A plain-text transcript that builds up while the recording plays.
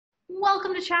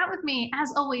Welcome to Chat with me.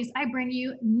 As always, I bring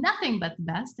you nothing but the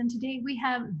best. And today we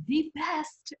have the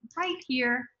best right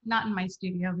here, not in my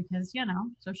studio because,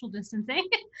 social distancing,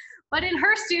 but in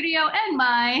her studio and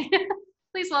mine.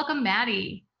 Please welcome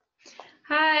Maddy.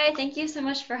 Hi, thank you so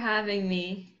much for having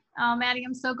me. Oh, Maddy,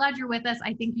 I'm so glad you're with us.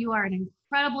 I think you are an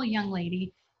incredible young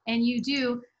lady and you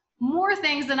do more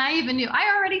things than I even knew.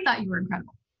 I already thought you were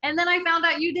incredible. And then I found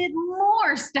out you did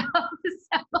more stuff.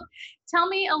 So tell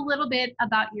me a little bit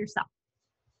about yourself.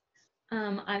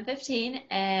 I'm 15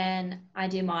 and I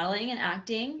do modeling and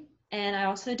acting, and I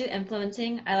also do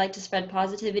influencing. I like to spread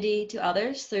positivity to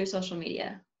others through social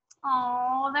media.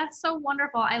 Oh, that's so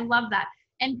wonderful. I love that.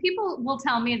 And people will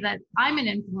tell me that I'm an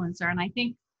influencer. And I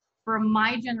think for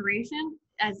my generation,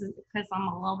 because I'm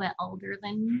a little bit older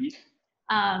than you,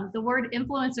 the word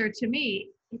influencer to me,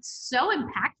 it's so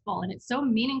impactful and it's so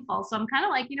meaningful. So I'm kind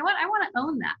of like, you know what? I want to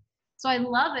own that. So I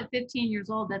love at 15 years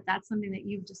old that that's something that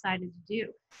you've decided to do.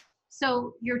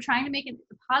 So you're trying to make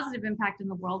a positive impact in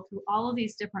the world through all of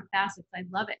these different facets. I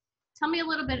love it. Tell me a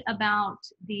little bit about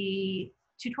the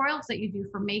tutorials that you do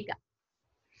for makeup.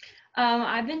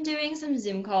 I've been doing some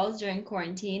Zoom calls during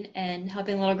quarantine and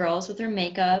helping little girls with their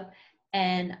makeup.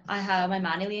 And I have my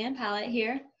Maddy palette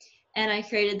here, and I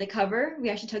created the cover. We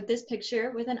actually took this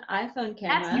picture with an iPhone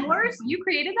camera. That's yours? You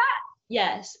created that?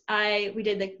 Yes, we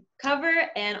did the cover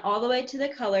and all the way to the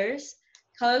colors.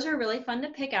 Colors were really fun to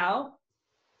pick out.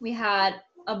 We had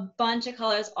a bunch of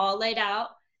colors all laid out,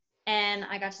 and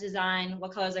I got to design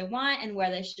what colors I want and where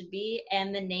they should be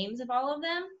and the names of all of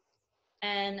them.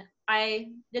 And I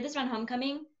did this around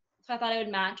homecoming, so I thought it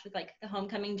would match with like the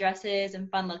homecoming dresses and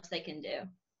fun looks they can do.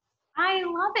 I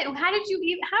love it.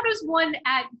 How does one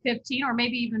at 15 or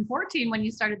maybe even 14 when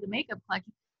you started the makeup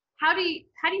collection, how do you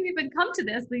even come to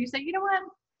this that you say, you know what?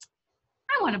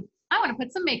 I want to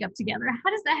put some makeup together. How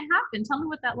does that happen? Tell me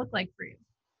what that looked like for you.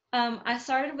 I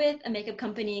started with a makeup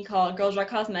company called Girls Rock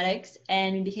Cosmetics,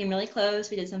 and we became really close.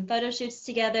 We did some photo shoots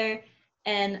together,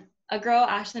 and a girl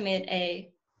actually made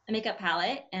a makeup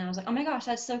palette, and I was like, oh my gosh,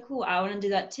 that's so cool. I want to do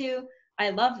that too. I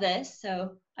love this,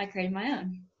 so I created my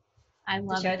own I to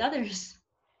love share it. with others.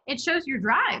 It shows your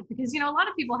drive because, a lot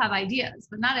of people have ideas,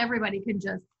 but not everybody can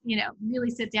just,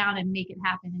 really sit down and make it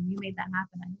happen. And you made that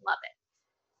happen. I love it.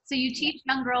 So you Yeah. teach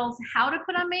young girls how to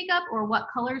put on makeup or what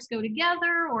colors go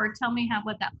together, or tell me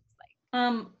what that looks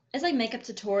like. It's like makeup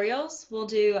tutorials. We'll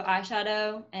do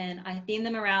eyeshadow, and I theme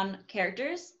them around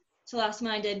characters. So last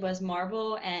one I did was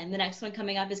Marvel, and the next one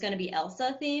coming up is going to be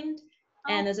Elsa themed.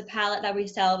 Oh, And there's a palette that we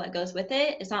sell that goes with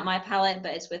it. It's not my palette,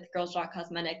 but it's with Girls Rock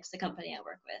Cosmetics, the company I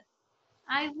work with.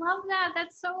 I love that.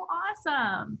 That's so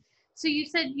awesome. So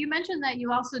you mentioned that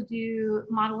you also do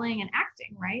modeling and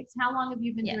acting, right? So how long have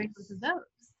you been Yes. doing both of those?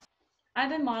 I've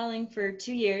been modeling for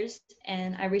 2 years,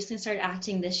 and I recently started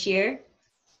acting this year.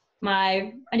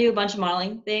 I do a bunch of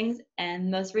modeling things, and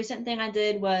the most recent thing I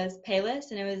did was Payless,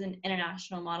 and it was an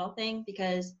international model thing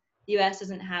because the US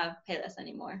doesn't have Payless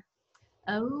anymore.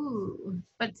 Oh,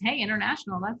 but hey,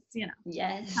 international, that's,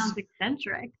 Yes. sounds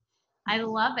eccentric. I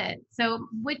love it. So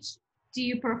which do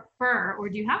you prefer, or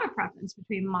do you have a preference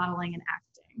between modeling and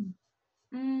acting?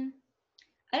 Mm,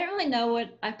 I don't really know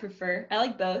what I prefer. I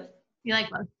like both. You like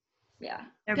both? Yeah.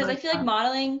 They're Because I both feel like fun.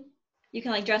 modeling, you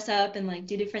can like dress up and like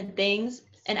do different things,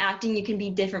 and acting, you can be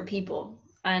different people.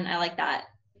 And I like that.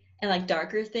 And like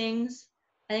darker things.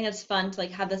 I think it's fun to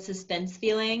like have the suspense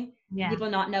feeling and Yeah. people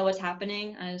not know what's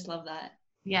happening. I just love that.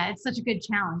 Yeah, it's such a good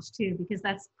challenge too, because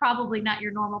that's probably not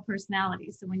your normal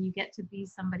personality. So when you get to be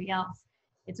somebody else,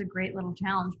 it's a great little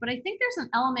challenge. But I think there's an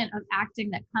element of acting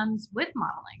that comes with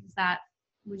modeling.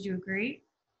 Would you agree?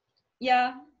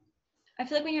 Yeah. I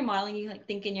feel like when you're modeling, you like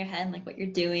think in your head like what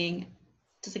you're doing.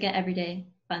 Just like an everyday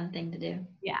fun thing to do.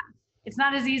 Yeah. It's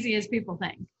not as easy as people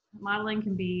think. Modeling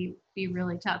can be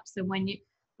really tough. So when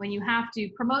you have to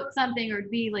promote something or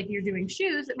be like you're doing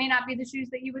shoes, it may not be the shoes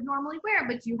that you would normally wear,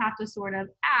 but you have to sort of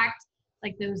act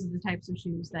like those are the types of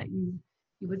shoes that you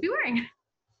would be wearing.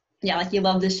 Yeah, like you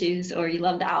love the shoes or you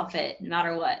love the outfit, no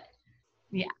matter what.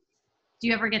 Yeah. Do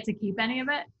you ever get to keep any of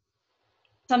it?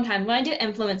 Sometimes when I do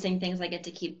influencing things, I get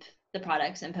to keep the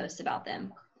products and post about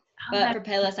them. Oh, But that's for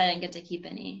Payless, I didn't get to keep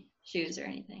any shoes or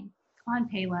anything. on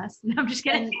Payless. No, I'm just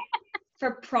kidding. And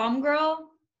for Prom Girl,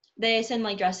 they send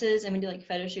like dresses and we do like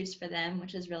photo shoots for them,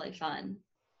 which is really fun.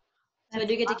 So I That's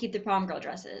do get to keep the Prom Girl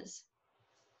dresses.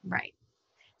 right.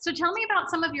 So tell me about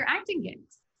some of your acting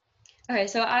gigs. Okay,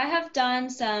 so I have done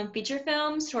some feature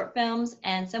films, short films,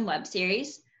 and some web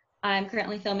series. I'm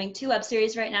currently filming 2 web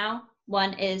series right now.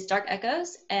 One is Dark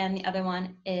Echoes, and the other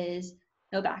one is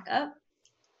No Backup.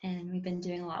 And we've been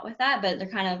doing a lot with that, but they're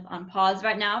kind of on pause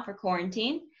right now for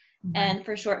quarantine. Right. And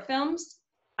for short films,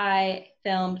 I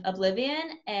filmed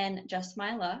Oblivion and Just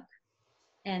My Luck,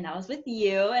 and that was with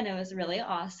you, and it was really Yeah,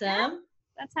 awesome.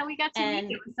 that's how we got to meet.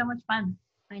 And It was so much fun.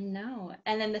 I know.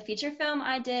 And then the feature film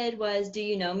I did was Do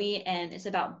You Know Me? And it's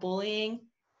about bullying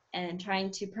and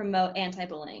trying to promote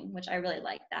anti-bullying, which I really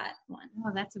like that one.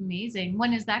 Oh, that's amazing.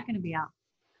 When is that going to be out?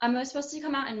 It was supposed to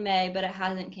come out in May, but it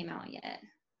hasn't came out yet.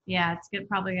 Yeah, it's good.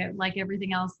 Probably like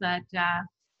everything else that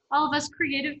all of us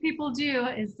creative people do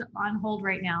is on hold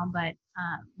right now, but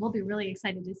we'll be really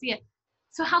excited to see it.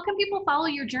 So how can people follow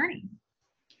your journey?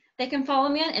 They can follow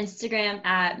me on Instagram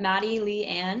at Maddy Lee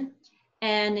Ann,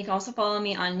 and they can also follow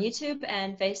me on YouTube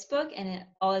and Facebook, and it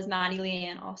all is Maddy Lee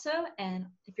Ann also. And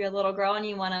if you're a little girl and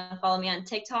you want to follow me on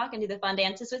TikTok and do the fun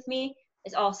dances with me,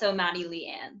 it's also Maddy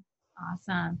Lee Ann.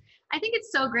 Awesome. I think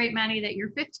it's so great, Maddy, that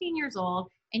you're 15 years old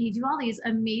and you do all these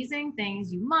amazing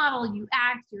things. You model, you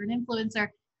act, you're an influencer,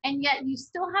 and yet you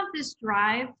still have this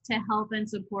drive to help and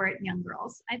support young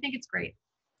girls. I think it's great.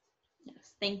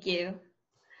 Yes, thank you.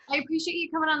 I appreciate you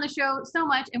coming on the show so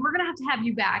much, and we're going to have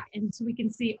you back, and so we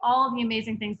can see all of the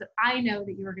amazing things that I know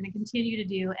that you are going to continue to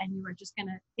do, and you are just going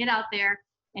to get out there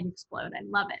and explode. I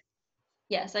love it.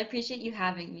 Yes, I appreciate you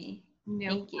having me. No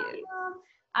Thank you. problem.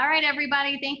 All right,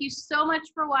 everybody. Thank you so much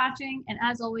for watching. And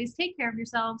as always, take care of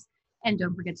yourselves and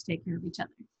don't forget to take care of each other.